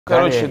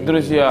Короче,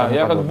 друзья,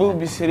 я как был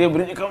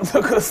бессеребренником,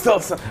 так и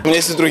остался. У меня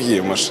есть и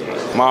другие машины.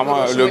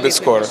 Мама любит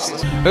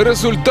скорость.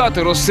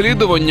 Результати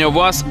розслідування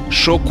вас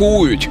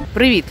шокують.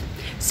 Привіт!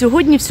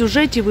 Сьогодні в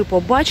сюжеті ви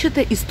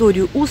побачите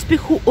історію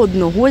успіху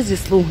одного зі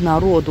слуг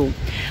народу.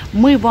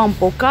 Ми вам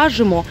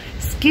покажемо,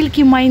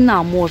 скільки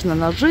майна можна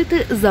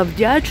нажити,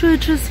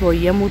 завдячуючи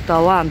своєму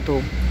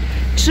таланту.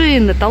 Чи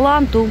не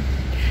таланту?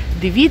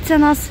 Дивіться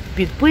нас,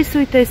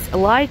 підписуйтесь,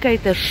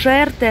 лайкайте,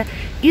 шерте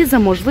і за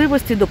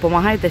можливості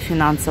допомагайте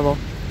фінансово.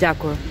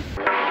 Дякую.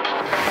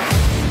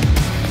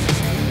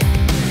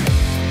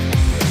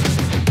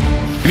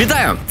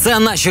 Вітаю! Це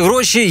 «Наші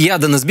гроші», я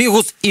Денис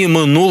Бігус, і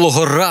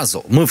минулого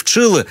разу ми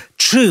вчили,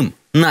 чим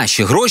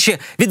наші гроші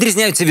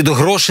відрізняються від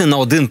грошей на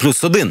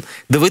 1+1.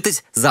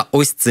 Дивитись за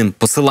ось цим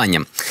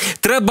посиланням.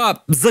 Треба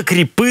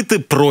закріпити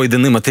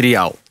пройдений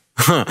матеріал.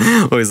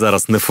 Ой,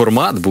 зараз не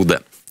формат буде.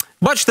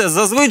 Бачите,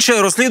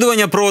 зазвичай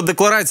розслідування про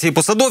декларації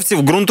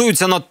посадовців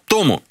ґрунтуються на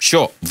тому,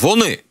 що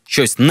вони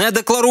щось не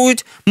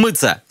декларують, ми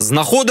це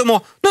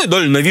знаходимо, ну і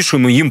далі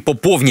навішуємо їм по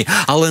повній.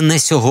 Але не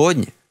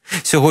сьогодні.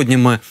 Сьогодні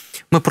ми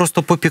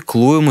просто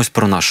попіклуємось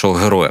про нашого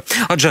героя.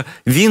 Адже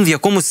він в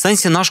якомусь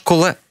сенсі наш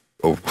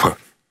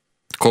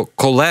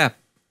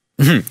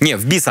Ні,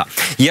 в біса.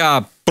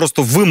 Я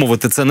просто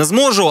вимовити це не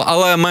зможу,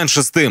 але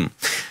менше з тим.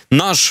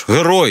 Наш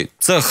герой –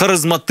 це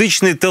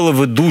харизматичний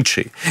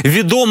телеведучий,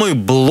 відомий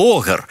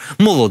блогер,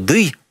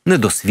 молодий,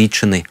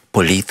 недосвідчений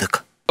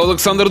політик.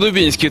 Олександр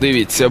Дубінський,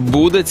 дивіться,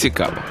 буде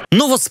цікаво.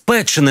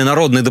 Новоспечений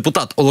народний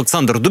депутат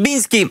Олександр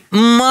Дубінський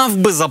мав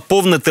би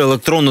заповнити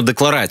електронну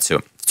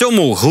декларацію. В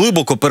цьому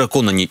глибоко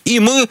переконані і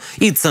ми,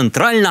 і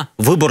Центральна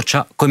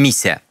виборча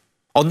комісія.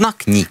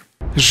 Однак ні.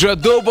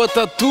 Жадоба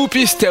та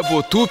тупість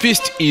або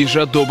тупість і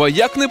жадоба.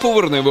 Як не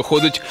поверне,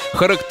 виходить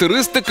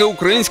характеристика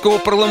українського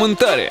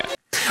парламентарія.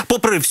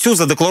 Попри всю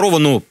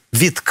задекларовану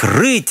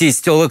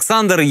відкритість,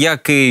 Олександр,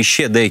 як і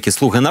ще деякі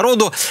слуги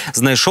народу,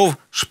 знайшов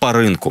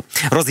шпаринку.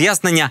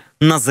 Роз'яснення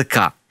НАЗК.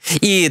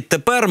 І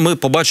тепер ми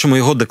побачимо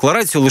його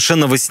декларацію лише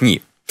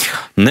навесні.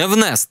 Не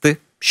внести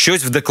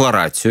щось в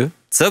декларацію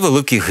 – це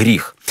великий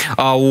гріх.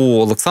 А у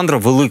Олександра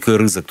великий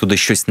ризик туди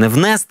щось не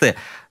внести.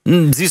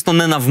 Звісно,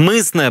 не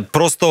навмисне,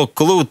 просто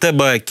коли у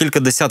тебе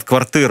кількадесят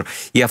квартир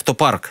і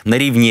автопарк на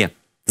рівні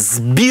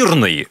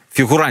збірної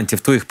фігурантів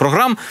твоїх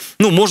програм,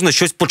 можна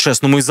щось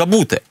по-чесному і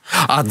забути.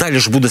 А далі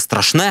ж буде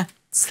страшне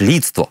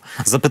слідство.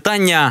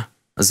 Запитання,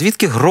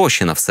 звідки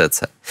гроші на все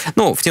це?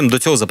 Втім, до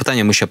цього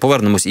запитання ми ще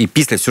повернемось, і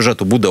після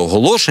сюжету буде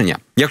оголошення.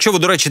 Якщо ви,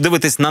 до речі,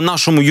 дивитесь на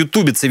нашому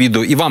Ютубі це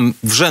відео і вам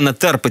вже не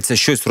терпиться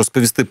щось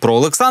розповісти про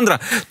Олександра,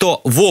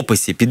 то в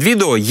описі під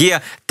відео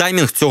є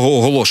таймінг цього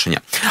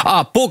оголошення.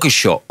 А поки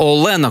що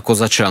Олена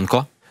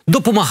Козаченко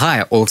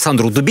допомагає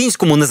Олександру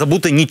Дубінському не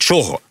забути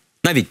нічого.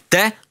 Навіть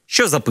те,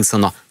 що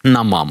записано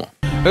на маму.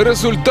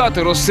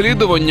 Результати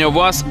розслідування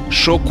вас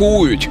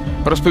шокують.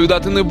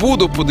 Розповідати не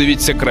буду,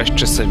 подивіться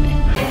краще самі.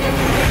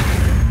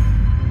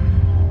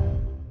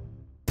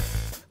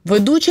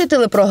 Ведучий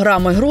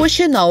телепрограми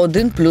 «Гроші» на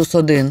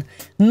 1+1.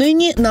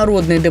 Нині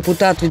народний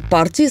депутат від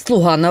партії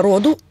 «Слуга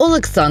народу»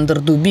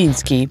 Олександр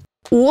Дубінський.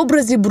 У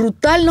образі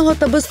брутального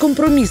та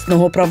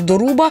безкомпромісного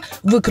правдоруба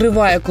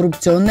викриває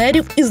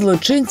корупціонерів і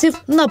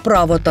злочинців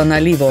направо та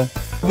наліво.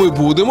 Ми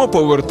будемо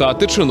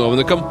повертати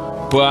чиновникам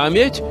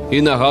пам'ять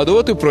і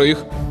нагадувати про їх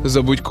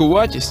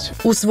забудькуватість.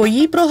 У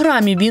своїй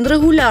програмі він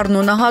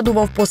регулярно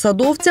нагадував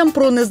посадовцям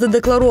про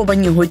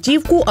незадекларовані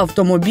готівку,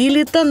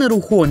 автомобілі та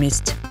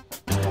нерухомість.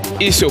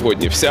 І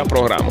сьогодні вся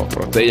програма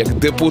про те, як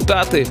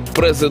депутати,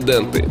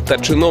 президенти та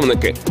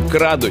чиновники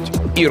крадуть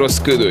і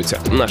розкидаються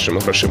нашими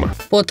грошима.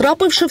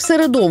 Потрапивши в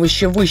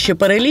середовище вище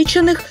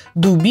перелічених,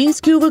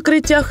 Дубінський у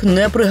викриттях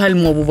не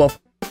пригальмовував.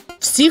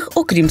 Всіх,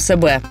 окрім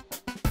себе.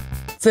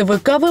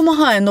 ЦВК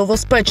вимагає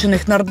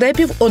новоспечених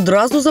нардепів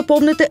одразу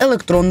заповнити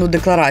електронну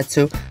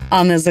декларацію,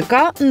 а НЗК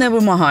не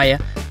вимагає.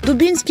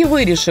 Дубінський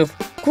вирішив,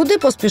 куди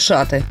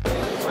поспішати.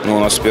 У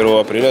нас с 1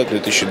 апреля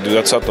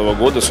 2020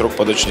 года срок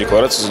подачи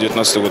декларации за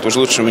 2019 год. Вы же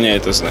лучше меня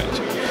это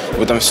знаете.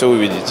 Вы там все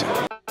увидите.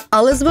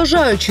 Але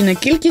зважаючи на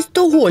кількість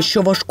того,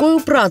 що важкою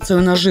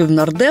працею нажив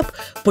нардеп,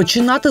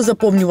 починати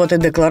заповнювати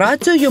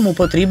декларацію йому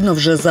потрібно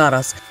вже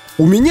зараз.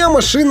 У меня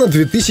машина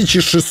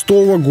 2006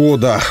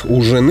 года,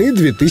 у жены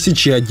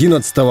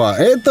 2011.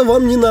 Это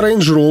вам не на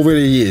Range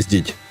Rover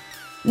ездить.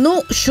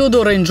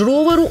 Щодо Range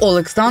Rover,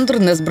 Олександр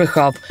не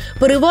збрехав.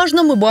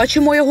 Переважно ми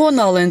бачимо його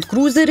на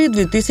ленд-крузері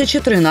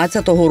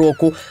 2013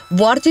 року,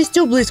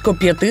 вартістю близько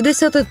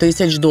 $50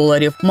 тисяч.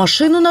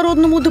 Машину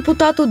народному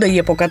депутату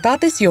дає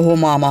покататись його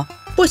мама.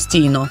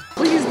 Постійно.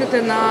 Ви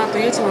їздите на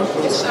Toyota Land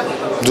Cruiser?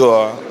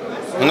 Да.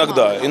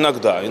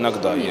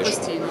 Иногда езжу.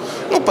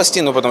 Постійно?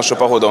 Постійно, потому что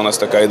погода у нас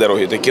такая, и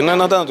дороги такие. Но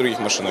иногда на других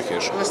машинах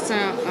езжу. У вас це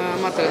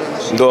мати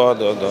машина?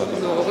 Да.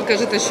 Ви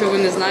кажете, що ви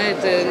не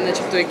знаєте,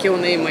 начебто, яке у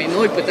неї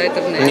майно, і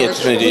питаєте в неї. Ні,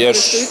 смотрите, я ж...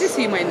 Ви користуєтесь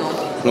її майном?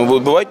 Вы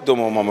бываете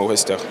дома у мамы в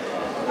гостях?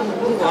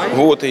 Буває.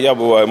 Вот, и я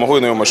бываю. Могу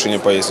и на ее машине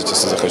поездить,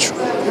 если захочу.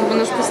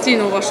 Воно ж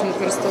постійно у вашому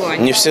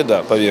користуванні. Не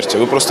всегда, поверьте.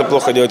 Вы просто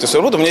плохо делаете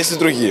свою работу. У меня есть и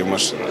другие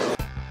машины.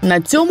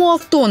 На цьому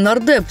авто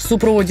нардеп в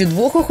супроводі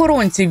 2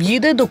 охоронців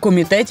їде до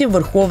комітетів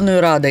Верховної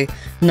Ради.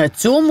 На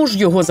цьому ж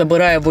його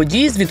забирає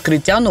водій з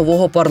відкриття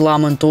нового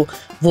парламенту.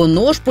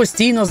 Воно ж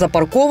постійно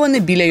запарковане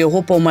біля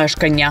його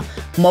помешкання.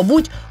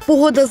 Мабуть,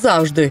 погода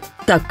завжди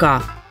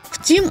така.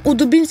 Втім, у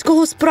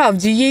Дубінського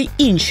справді є й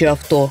інші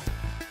авто.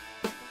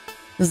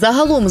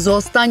 Загалом за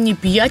останні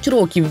 5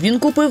 років він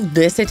купив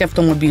 10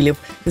 автомобілів,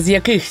 з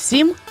яких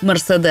 7 –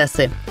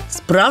 мерседеси.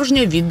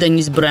 Справжня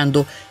відданість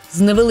бренду. З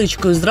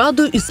невеличкою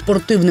зрадою із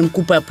спортивним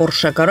купе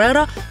Porsche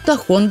Carrera та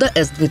Honda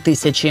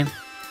S2000.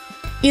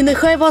 І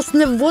нехай вас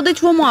не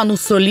вводить в оману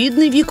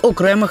солідний вік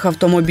окремих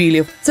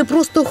автомобілів. Це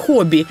просто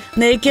хобі,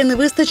 на яке не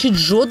вистачить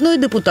жодної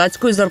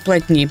депутатської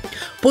зарплатні.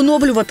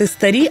 Поновлювати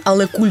старі,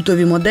 але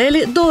культові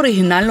моделі до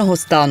оригінального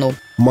стану.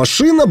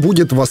 Машина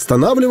будет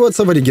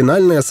восстанавливаться в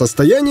оригинальное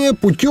состояние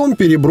путем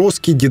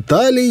переброски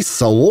деталей с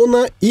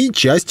салона и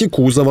части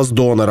кузова с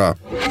донора.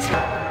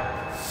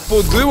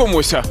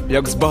 Подивимося,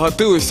 як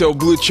збагатилися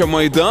обличчя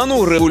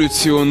Майдану,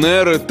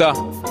 революціонери та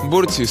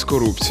борці з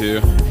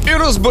корупцією. І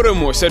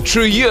розберемося,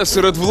 чи є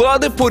серед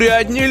влади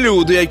порядні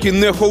люди, які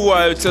не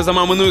ховаються за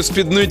маминою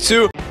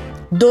спідницею.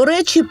 До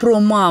речі, про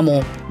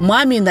маму.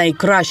 Мамі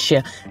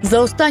найкраще. За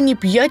останні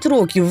 5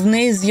 років в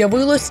неї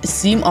з'явилось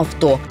 7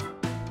 авто.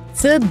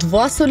 Це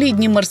 2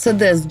 солідні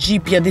Mercedes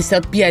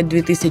G55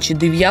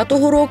 2009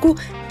 року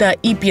та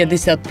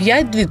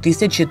І-55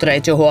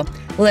 2003.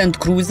 Land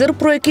Cruiser,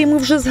 про який ми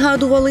вже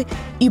згадували,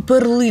 і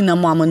перлина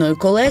маминої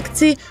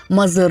колекції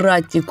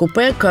Мазераті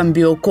купе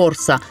Cambio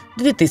Corsa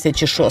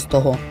 2006.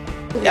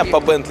 Я по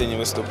Бентлі не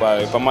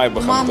виступаю, по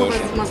Майбахам Мама теж.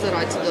 в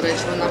Мазераті, до речі,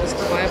 вона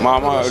виступає.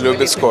 Мама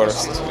любить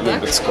скорость.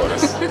 Любить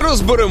скорость.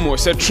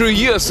 Розберемося, чи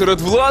є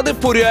серед влади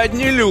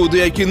порядні люди,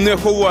 які не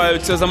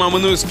ховаються за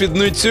маминою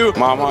спідницею.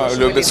 Мама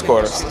любить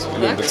скорость.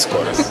 Любить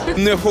скорость.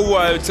 Не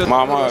ховаються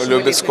Мама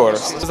любить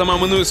скорость. за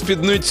маминою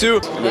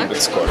спідницею.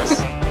 Любить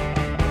скорость.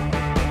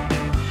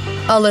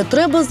 Але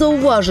треба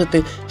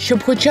зауважити, щоб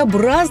хоча б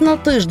раз на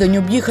тиждень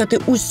об'їхати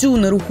усю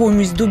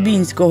нерухомість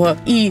Дубінського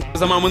і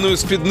За маминою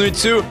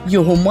спідницею.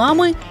 його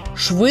мами,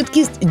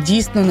 швидкість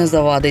дійсно не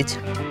завадить.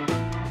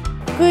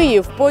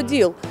 Київ,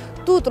 Поділ.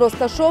 Тут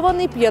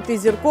розташований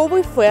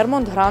 5-зірковий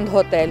Фермонт Гранд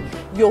Готель.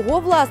 Його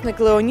власник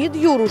Леонід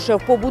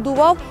Юрушев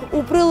побудував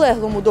у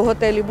прилеглому до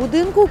готелі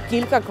будинку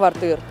кілька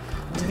квартир.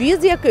 2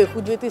 з яких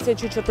у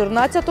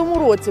 2014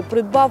 році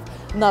придбав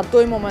на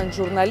той момент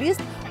журналіст,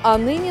 а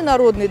нині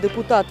народний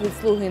депутат від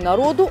 «Слуги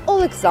народу»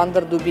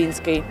 Олександр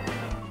Дубінський.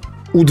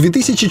 У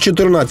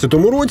 2014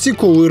 році,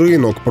 коли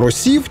ринок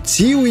просів,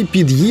 цілий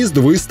під'їзд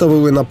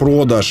виставили на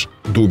продаж.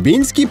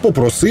 Дубінський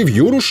попросив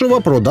Юрушева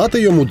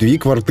продати йому 2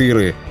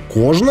 квартири.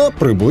 Кожна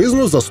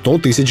приблизно за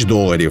 $100 тисяч. У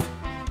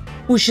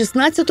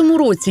 2016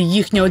 році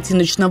їхня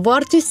оціночна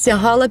вартість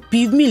сягала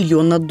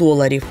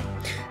 $500 000.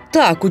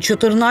 Так, у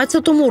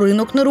 2014-му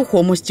ринок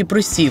нерухомості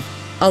просів,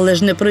 але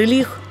ж не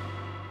приліг.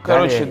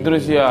 Короче,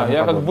 друзья,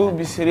 я как был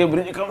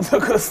бессеребренником,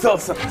 так и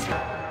остался.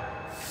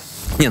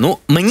 Ні, ну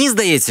мені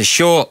здається,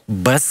 що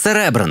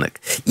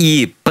безсеребреник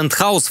і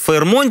пентхаус в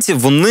Фейермонті,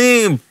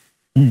 вони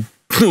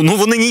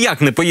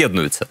ніяк не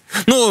поєднуються.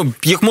 Ну,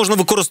 їх можна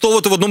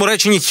використовувати в одному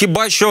реченні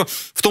хіба що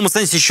в тому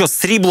сенсі, що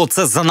срібло –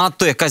 це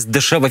занадто якась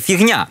дешева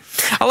фігня.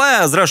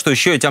 Але, зрештою,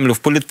 що я тямлю в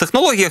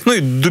політтехнологіях, ну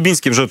і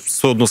Дубінський вже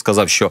все одно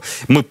сказав, що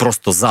ми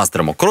просто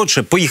заздримо.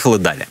 Коротше, поїхали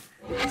далі.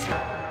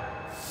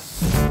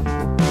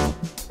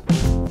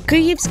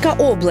 Київська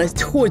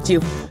область,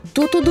 Хотів.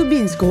 Тут у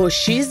Дубінського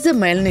 6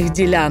 земельних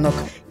ділянок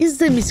із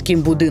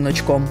заміським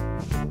будиночком.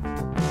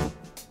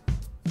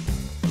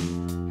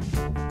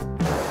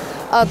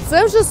 А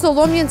це вже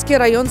Солом'янський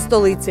район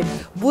столиці.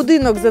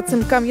 Будинок за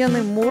цим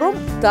кам'яним муром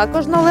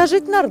також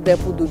належить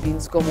нардепу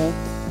Дубінському.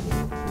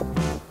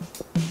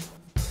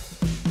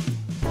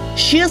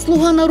 Ще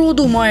 «Слуга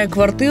народу» має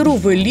квартиру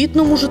в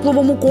елітному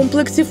житловому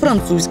комплексі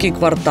 «Французький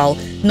квартал»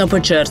 на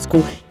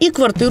Печерську і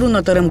квартиру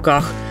на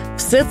Теремках.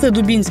 Все це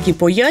Дубінський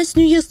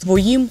пояснює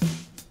своїм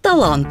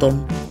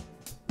талантом.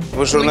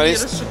 Ви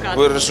журналіст?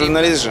 Ви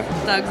журналіст же?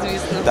 Так,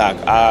 звісно. Так,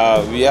 а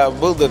я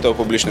був до того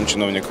публічним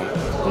чиновником?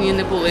 Ні,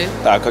 не були.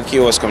 Так, які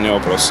у вас ко мне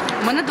вопросы?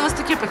 У мене до вас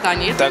таке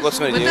питання. Так, от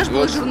смотрите, ви теж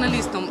були от-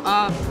 журналістом,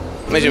 а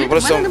Знаете, у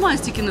просто- мене немає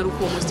стільки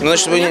нерухомості. Ну,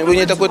 значит, вы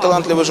не такой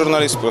талантливый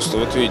журналист просто,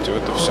 вот видите,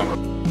 вот и все.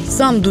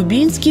 Сам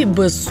Дубінський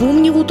без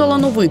сумніву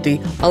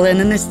талановитий, але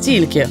не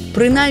настільки.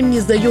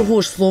 Принаймні, за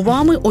його ж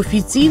словами,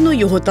 офіційно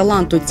його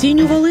талант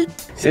оцінювали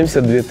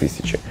 72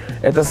 тысячи.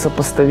 Это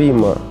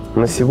сопоставимо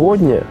на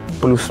сегодня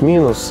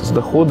плюс-минус с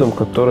доходом,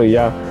 который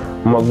я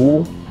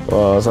могу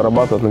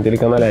зарабатывать на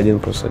телеканале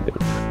 1+1.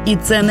 І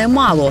це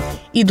немало.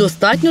 І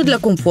достатньо для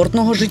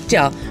комфортного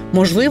життя.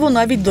 Можливо,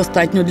 навіть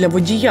достатньо для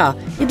водія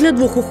і для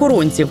 2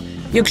 охоронців,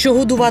 якщо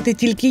годувати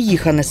тільки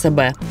їх, а не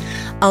себе.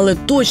 Але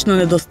точно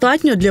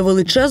недостатньо для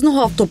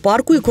величезного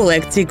автопарку і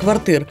колекції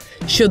квартир,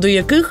 щодо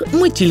яких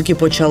ми тільки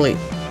почали.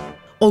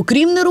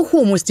 Окрім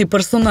нерухомості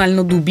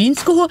персонально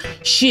Дубінського,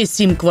 ще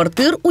 7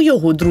 квартир у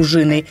його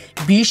дружини.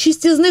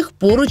 Більшість із них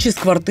поруч із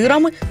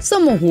квартирами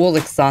самого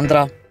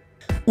Олександра.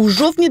 У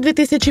жовтні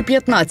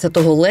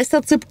 2015-го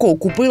Леся Ципко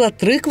купила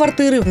 3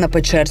 квартири на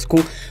Печерську.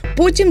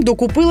 Потім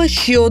докупила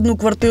ще одну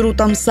квартиру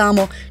там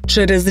само.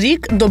 Через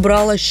рік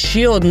добрала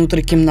ще одну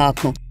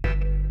 3-кімнатну.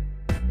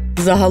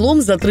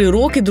 Загалом за 3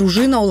 роки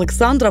дружина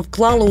Олександра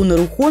вклала у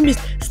нерухомість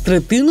з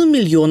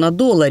 $300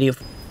 000 000.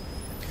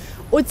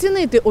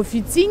 Оцінити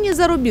офіційні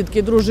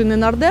заробітки дружини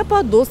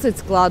нардепа досить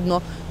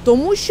складно.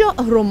 Тому що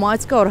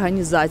громадська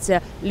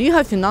організація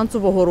 «Ліга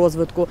фінансового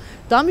розвитку».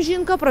 Там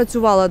жінка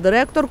працювала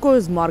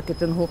директоркою з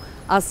маркетингу,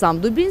 а сам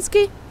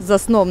Дубінський –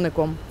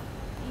 засновником.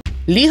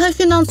 Ліга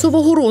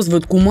фінансового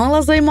розвитку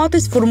мала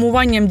займатися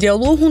формуванням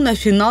діалогу на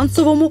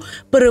фінансовому,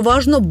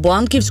 переважно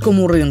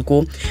банківському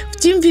ринку.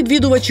 Втім,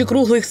 відвідувачі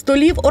круглих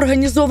столів,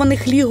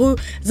 організованих Лігою,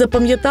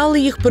 запам'ятали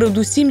їх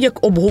передусім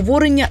як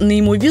обговорення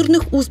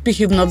неймовірних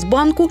успіхів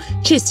Нацбанку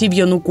часів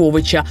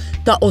Януковича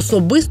та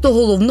особисто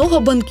головного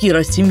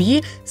банкіра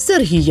сім'ї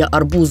Сергія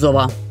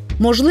Арбузова.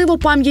 Можливо,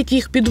 пам'ять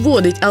їх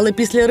підводить, але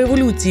після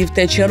революції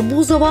втечі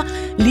Арбузова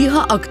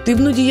Ліга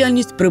активну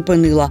діяльність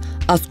припинила,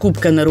 а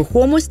скупка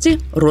нерухомості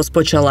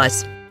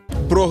розпочалась.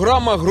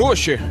 Програма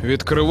 «Гроші»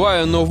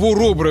 відкриває нову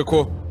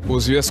рубрику у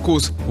зв'язку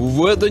з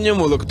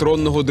введенням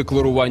електронного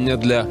декларування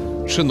для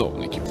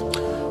чиновників.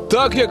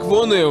 Так як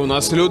вони у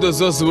нас люди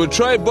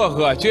зазвичай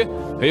багаті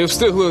і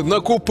встигли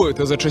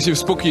накупити за часів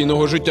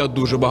спокійного життя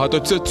дуже багато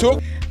цяцьок,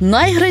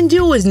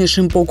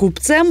 найграндіознішим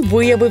покупцем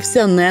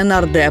виявився не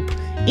нардеп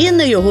і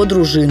не його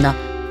дружина,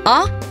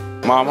 а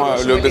Мама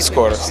любит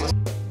скорость.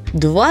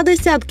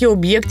 20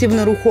 об'єктів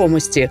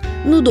нерухомості.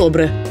 Ну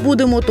добре,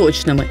 будемо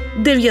точними.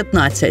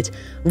 19.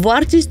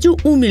 Вартістю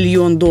у $1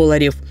 мільйон.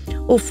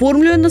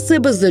 Оформлює на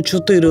себе за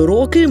 4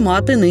 роки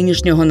мати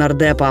нинішнього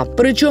нардепа.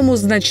 Причому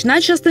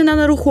значна частина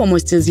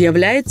нерухомості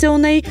з'являється у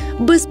неї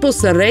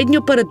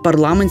безпосередньо перед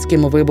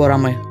парламентськими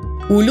виборами.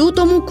 У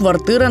лютому –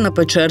 квартира на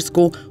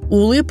Печерську. У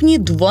липні –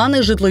 2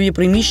 нежитлові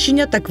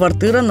приміщення та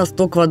квартира на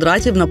 100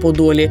 квадратів на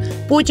Подолі.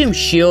 Потім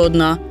ще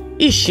одна.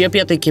 І ще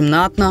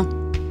 5-кімнатна.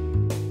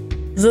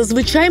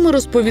 Зазвичай ми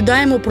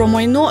розповідаємо про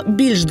майно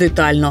більш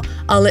детально,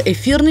 але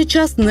ефірний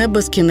час не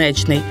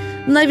безкінечний,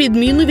 на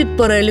відміну від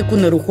переліку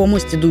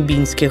нерухомості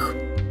Дубінських.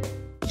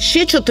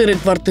 Ще 4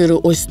 квартири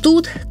ось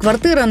тут,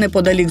 квартира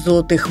неподалік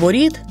Золотих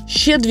Воріт,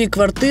 ще 2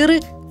 квартири,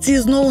 ці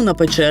знову на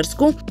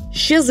Печерську,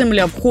 ще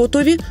земля в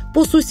Хотові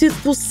по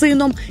сусідству з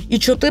сином і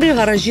 4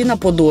 гаражі на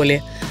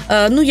Подолі.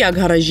 Ну як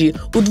гаражі?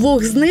 У 2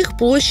 з них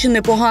площі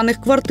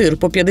непоганих квартир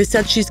по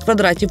 56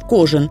 квадратів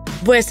кожен.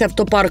 Весь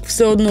автопарк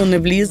все одно не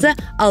влізе,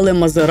 але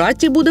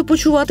Мазераті буде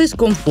почуватись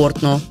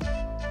комфортно.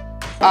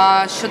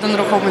 А щодо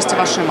нерухомості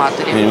вашої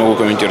матері? Я не можу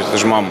коментувати, це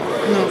ж мама.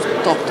 Ну,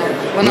 тобто,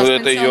 вона ж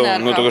пенсіонерка.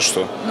 Ну, тільки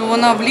що? Ну,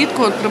 вона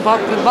влітку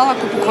придбала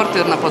купу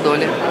квартир на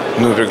Подолі.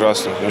 Ну,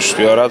 прекрасно. Значить,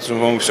 я рад, що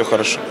вам все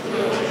хорошо.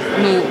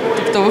 Ну,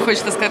 тобто ви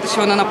хочете сказати,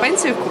 що вона на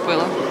пенсію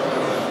купила?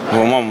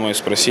 Ну, маму мою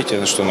спросите,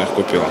 за що вона їх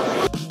купила.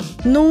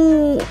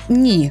 Ну,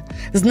 ні.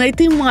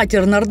 Знайти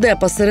матір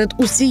нардепа серед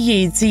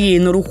усієї цієї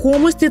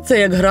нерухомості – це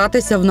як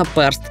гратися в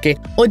наперстки.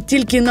 От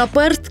тільки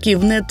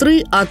наперстків не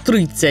 3, а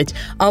 30,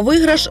 а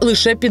виграш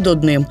лише під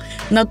одним.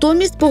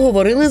 Натомість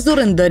поговорили з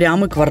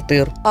орендарями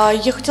квартир. А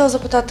я хотіла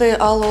запитати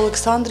Аллу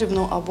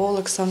Олександрівну або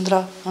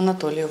Олександра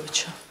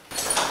Анатолійовича.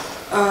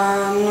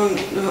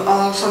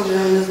 Алла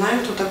Олександрівна не знаю,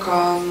 хто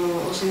така,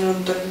 Олександра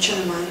Анатолійовича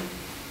немає.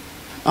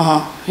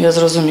 Ага, я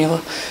зрозуміла.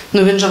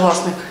 Ну він же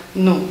власник.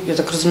 Ну, я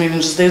так розумію,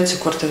 він же здає цю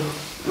квартиру.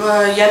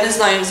 Я не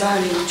знаю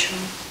взагалі нічого.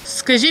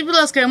 Скажіть, будь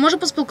ласка, я можу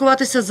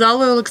поспілкуватися з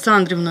Аллою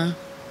Олександрівною?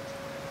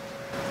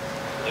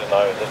 Не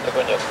знаю, здесь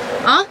такой нет.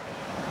 А?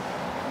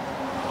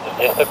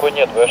 Здесь такой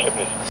нет, вы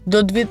ошиблись.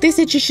 До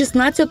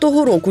 2016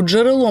 року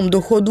джерелом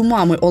доходу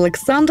мами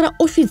Олександра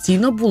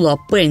офіційно була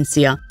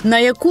пенсія, на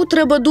яку,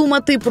 треба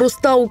думати,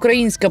 проста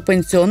українська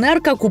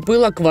пенсіонерка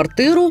купила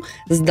квартиру,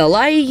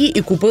 здала її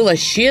і купила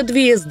ще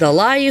 2,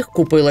 здала їх,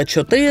 купила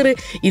 4,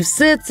 і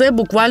все це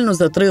буквально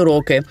за 3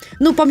 роки.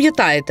 Ну,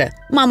 пам'ятаєте,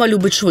 мама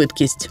любить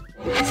швидкість.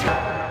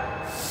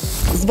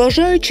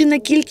 Зважаючи на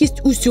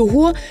кількість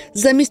усього,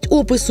 замість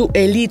опису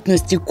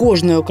елітності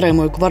кожної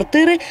окремої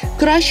квартири,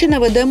 краще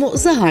наведемо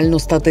загальну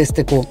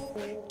статистику.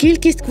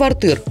 Кількість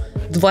квартир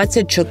 –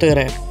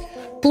 24.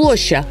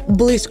 Площа –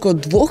 близько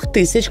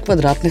 2000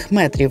 квадратних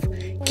метрів.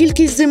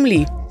 Кількість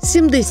землі –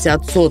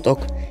 70 соток.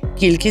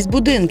 Кількість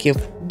будинків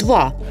 –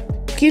 2.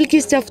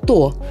 Кількість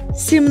авто –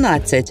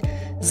 17.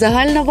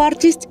 Загальна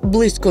вартість –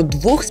 близько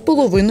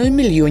 $2,5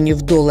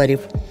 мільйонів.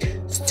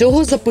 З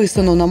цього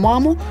записано на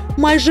маму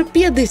майже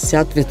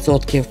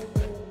 50%.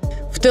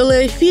 В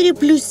телеефірі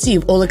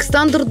 «Плюсів»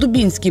 Олександр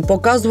Дубінський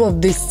показував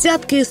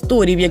десятки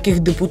історій, в яких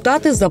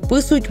депутати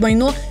записують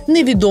майно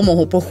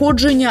невідомого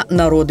походження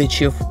на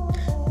родичів.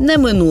 Не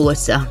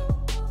минулося.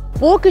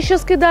 Поки що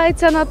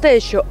скидається на те,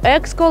 що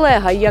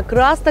екс-колега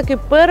якраз таки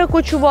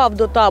перекочував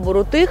до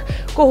табору тих,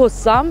 кого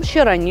сам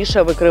ще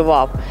раніше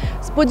викривав.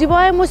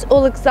 Сподіваємось,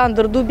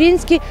 Олександр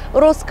Дубінський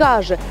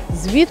розкаже,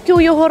 звідки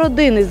у його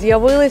родини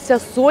з'явилися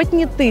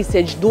сотні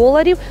тисяч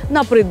доларів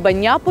на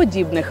придбання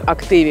подібних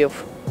активів.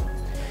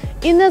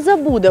 І не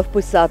забуде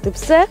вписати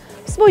все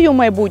в свою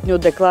майбутню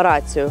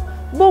декларацію,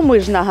 бо ми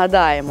ж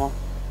нагадаємо,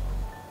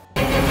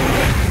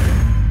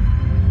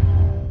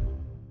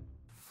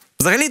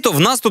 Взагалі-то в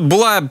нас тут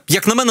була,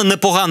 як на мене,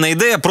 непогана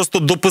ідея просто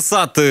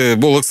дописати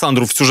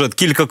Олександру в сюжет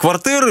кілька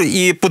квартир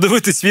і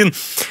подивитись, він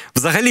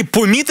взагалі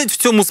помітить в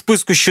цьому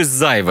списку щось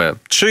зайве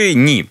чи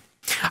ні.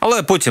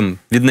 Але потім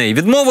від неї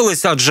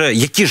відмовились, адже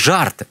які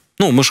жарти?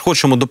 Ну, ми ж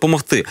хочемо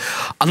допомогти.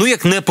 А ну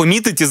як не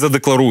помітить і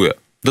задекларує?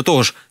 До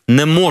того ж,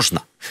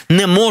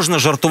 не можна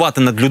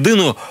жартувати над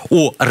людиною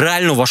у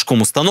реально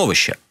важкому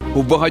становищі.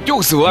 У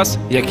багатьох з вас,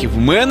 як і в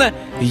мене,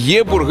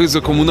 є борги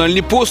за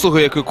комунальні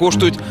послуги, які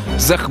коштують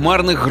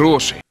захмарних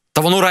грошей.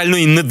 Та воно реально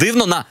і не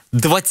дивно на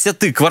 20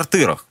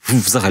 квартирах.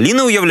 Взагалі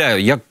не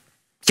уявляю,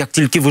 як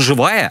тільки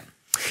виживає.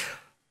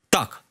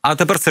 Так, а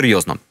тепер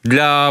серйозно.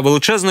 Для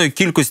величезної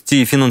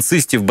кількості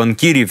фінансистів,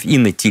 банкірів і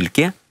не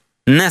тільки,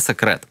 не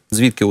секрет,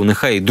 звідки у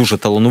нехай дуже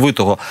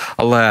талановитого,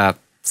 але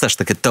все ж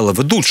таки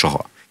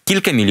телеведучого,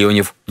 кілька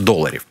мільйонів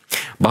доларів.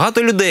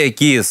 Багато людей,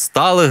 які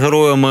стали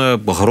героями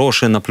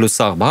грошей на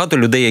плюсах, багато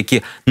людей,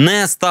 які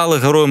не стали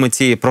героями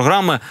цієї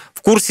програми,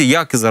 в курсі,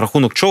 як і за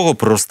рахунок чого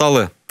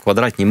приростали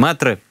квадратні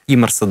метри і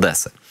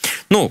мерседеси.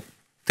 Ну,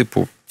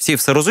 типу, всі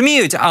все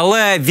розуміють,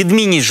 але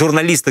відмінність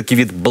журналістики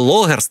від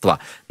блогерства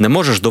не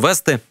можеш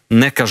довести –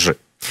 не кажи.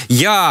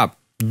 Я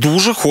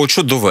дуже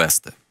хочу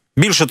довести.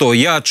 Більше того,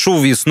 я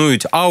чув,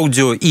 існують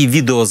аудіо і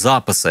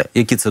відеозаписи,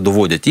 які це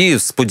доводять. І,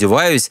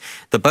 сподіваюсь,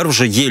 тепер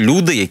вже є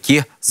люди,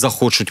 які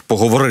захочуть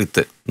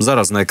поговорити.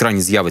 Зараз на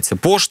екрані з'явиться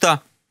пошта.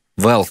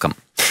 Welcome.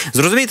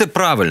 Зрозумійте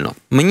правильно,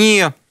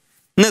 мені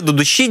не до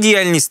душі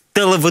діяльність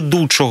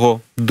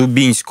телеведучого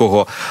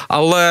Дубінського,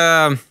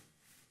 але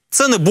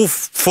це не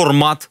був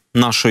формат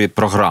нашої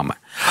програми.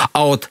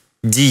 А от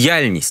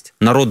діяльність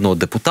народного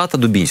депутата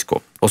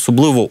Дубінського,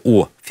 особливо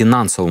у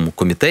фінансовому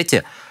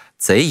комітеті,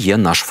 це і є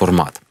наш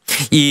формат.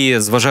 І,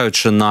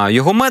 зважаючи на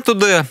його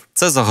методи,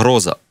 це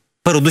загроза.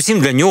 Передусім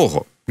для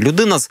нього.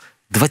 Людина з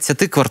 20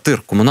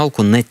 квартир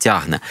комуналку не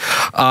тягне.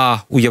 А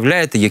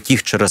уявляєте,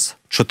 яких через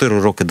 4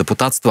 роки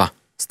депутатства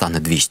стане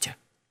 200?